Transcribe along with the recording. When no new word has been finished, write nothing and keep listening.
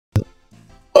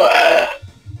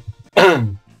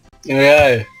Here we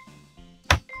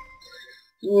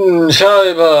go.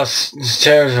 Charlie Boss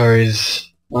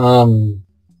territories. One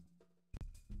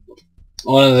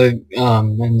of the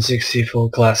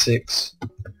N64 classics.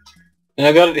 And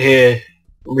I got it here,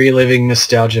 reliving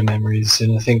nostalgia memories,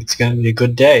 and I think it's going to be a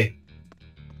good day.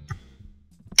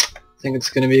 I think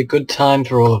it's going to be a good time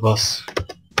for all of us.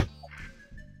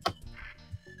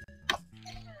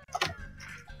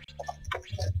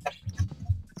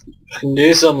 I can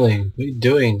do something. What are you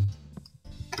doing?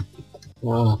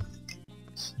 Oh.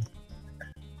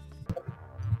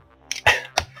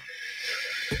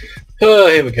 Oh,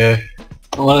 here we go.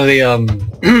 One of the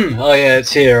oh yeah,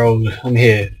 it's here. I'm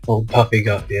here. Old Puffy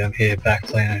Guffy. I'm here back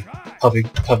playing Puffy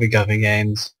Guffy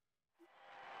games.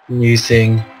 New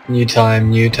thing, new time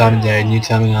of day, new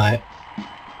time of night.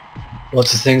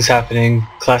 Lots of things happening.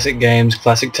 Classic games,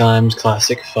 classic times,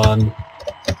 classic fun.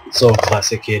 It's all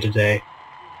classic here today.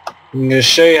 I'm going to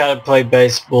show you how to play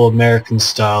baseball American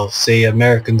style. See,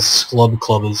 American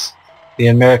clobbers. The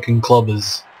American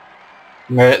clobbers.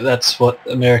 That's what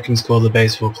Americans call the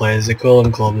baseball players. They call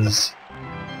them clobbers.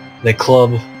 They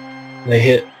club. They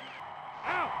hit.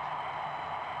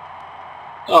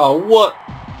 Oh, what?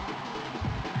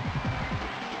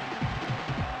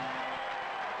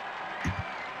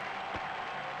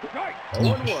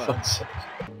 Oh, for fuck's sake.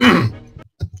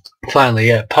 Finally,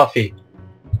 yeah, Puffy.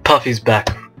 Puffy's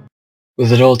back.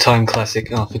 With an all-time classic.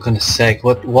 Oh, for goodness sake.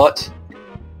 What?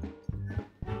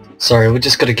 Sorry, we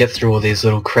just gotta get through all these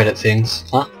little credit things,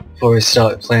 huh? Before we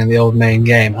start playing the old main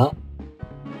game, huh?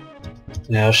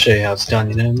 Now I'll show you how it's done,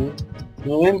 you know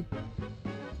what I mean?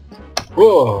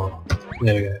 Whoa!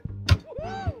 There we go.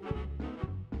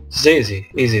 It's easy.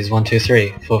 Easy as 1, 2,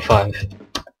 3, 4, 5.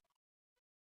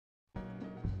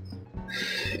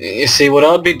 You see, what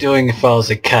I'd be doing if I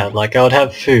was a cat, like I would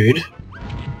have food.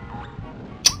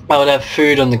 I would have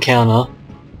food on the counter.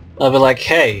 I'd be like,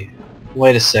 hey,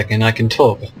 wait a second, I can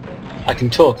talk. I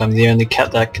can talk, I'm the only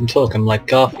cat that can talk, I'm like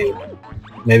Garfield.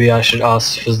 Maybe I should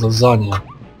ask for lasagna.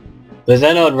 But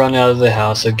then I'd run out of the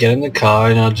house, I'd get in the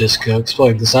car and I'd just go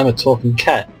explore, because I'm a talking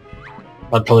cat.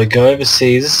 I'd probably go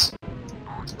overseas,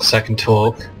 because I can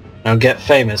talk, and I'd get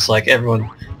famous, like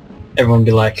everyone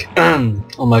be like,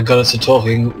 oh my god, it's a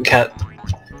talking cat.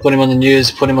 Put him on the news,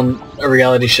 put him on a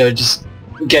reality show, just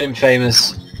get him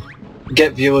famous,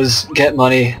 get viewers, get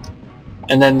money.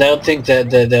 And then they'll think that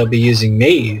they'll be using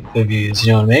me for views,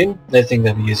 you know what I mean? They think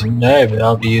they'll be using no, but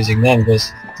I'll be using them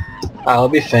because I'll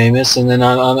be famous, and then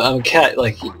I'm a cat.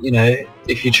 Like, you know,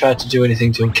 if you try to do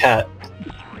anything to a cat,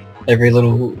 every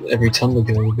Tumblr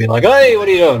girl will be like, hey, what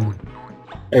are you doing?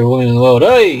 Every woman in the world,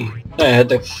 hey, don't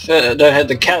hurt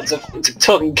the cat. It's a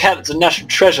talking cat. It's a national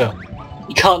treasure.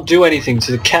 You can't do anything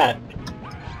to the cat.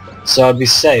 So I'd be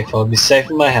safe. I'd be safe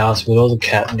in my house with all the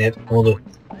catnip, all the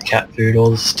cat food,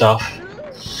 all the stuff.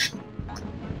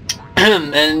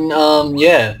 And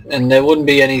yeah, and there wouldn't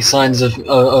be any signs of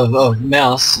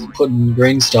mouse putting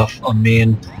green stuff on me,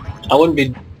 and I wouldn't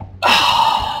be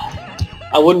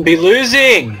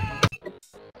losing.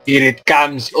 Here it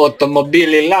comes,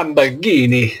 automobile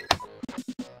Lamborghini.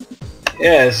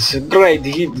 Yes, great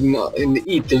hit in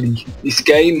Italy. This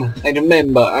game, I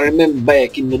remember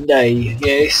back in the day.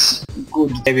 Yes,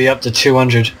 good. Maybe up to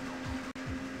 200.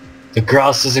 The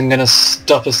grass isn't gonna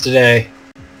stop us today.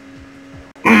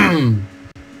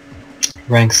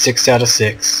 Rank 6 out of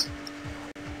 6.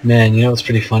 Man, you know what's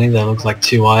pretty funny? That looks like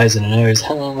 2 eyes and a nose.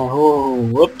 Oh,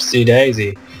 whoopsie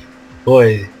daisy.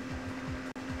 Boy.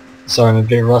 Sorry, I'm a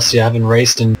bit rusty. I haven't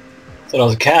raced and thought I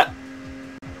was a cat.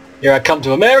 Here I come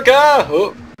to America!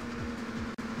 Oh.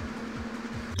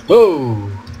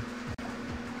 Oh.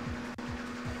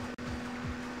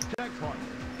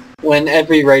 When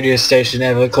every radio station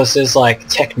ever, because there's like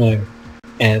techno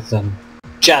anthem,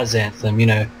 jazz anthem, you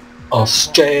know,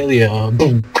 Australia,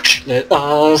 boom, let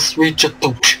us reach a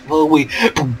we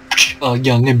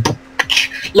young and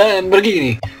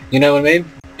Lamborghini, you know what I mean?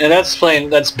 And that's playing,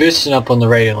 that's boosting up on the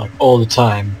radio like all the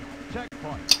time.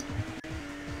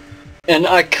 And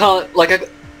I can't, like,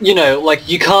 you know, like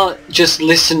you can't just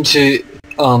listen to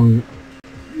the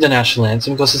national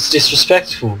anthem because it's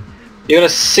disrespectful. You gotta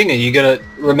sing it, you gotta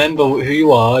remember who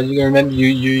you are, you gotta remember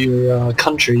your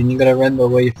country, and you gotta remember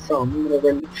where you're from, you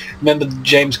gotta remember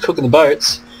James Cook and the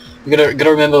boats, you gotta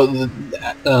remember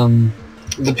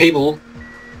the people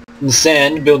in the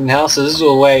sand building houses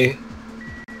all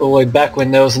the way back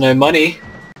when there was no money,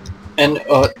 and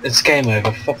it's game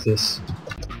over, fuck this.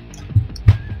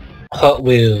 Hot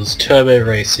Wheels, Turbo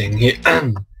Racing, here.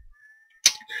 I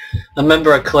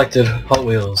remember I collected Hot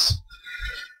Wheels.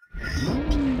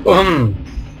 I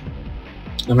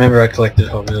remember I collected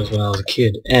Hot Wheels when I was a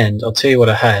kid, and I'll tell you what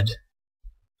I had.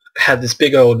 had this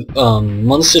big old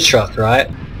monster truck, right?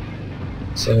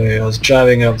 So I was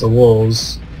driving up the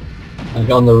walls, like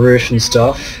on the roof and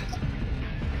stuff.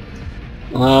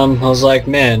 I was like,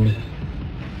 man,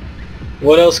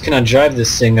 what else can I drive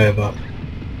this thing over?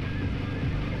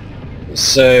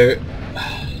 So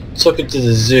took it to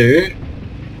the zoo.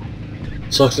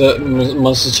 Took the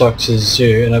monster truck to the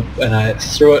zoo, and I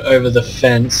threw it over the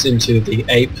fence into the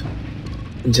ape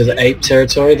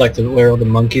territory, like where all the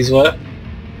monkeys were.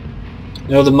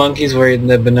 You know, the monkeys were eating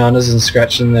their bananas and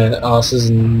scratching their asses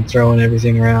and throwing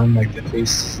everything around, like their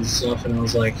feasts and stuff, and I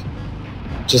was like,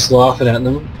 just laughing at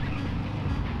them.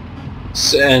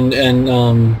 So,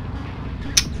 and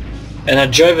I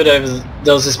drove it over.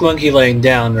 There was this monkey laying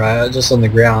down, right, just on the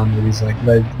ground with his like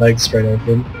legs spread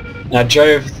open. And I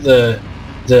drove the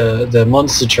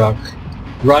monster truck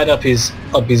right up his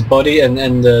body,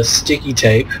 and the sticky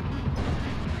tape.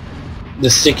 The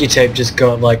sticky tape just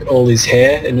got like all his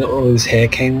hair, and all his hair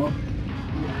came off.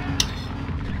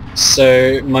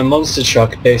 So my monster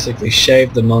truck basically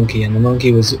shaved the monkey, and the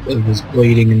monkey was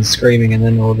bleeding and screaming, and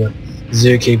then all the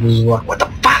zookeepers were like, "What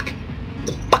the fuck? What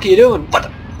the fuck are you doing? What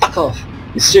the fuck off?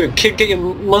 You stupid kid, get your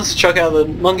monster truck out of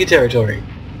the monkey territory."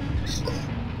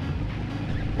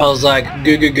 I was like,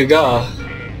 "Goo goo goo ga.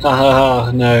 Ha ha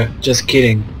ha, no, just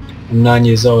kidding. I'm 9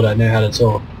 years old, I know how to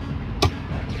talk."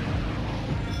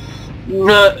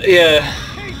 But yeah,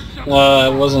 I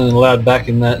wasn't allowed back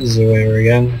in that zoo ever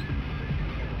again.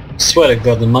 Swear to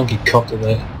God, the monkey copped it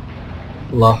there,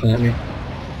 laughing at me.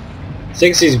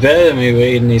 Thinks he's better than me with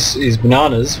eating his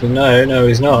bananas, but no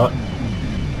he's not.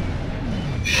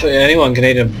 Anyone can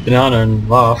eat a banana and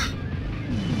laugh.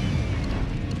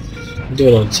 I do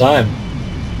it all the time.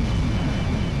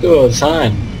 Do it all the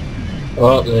time.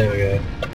 Oh, there we go.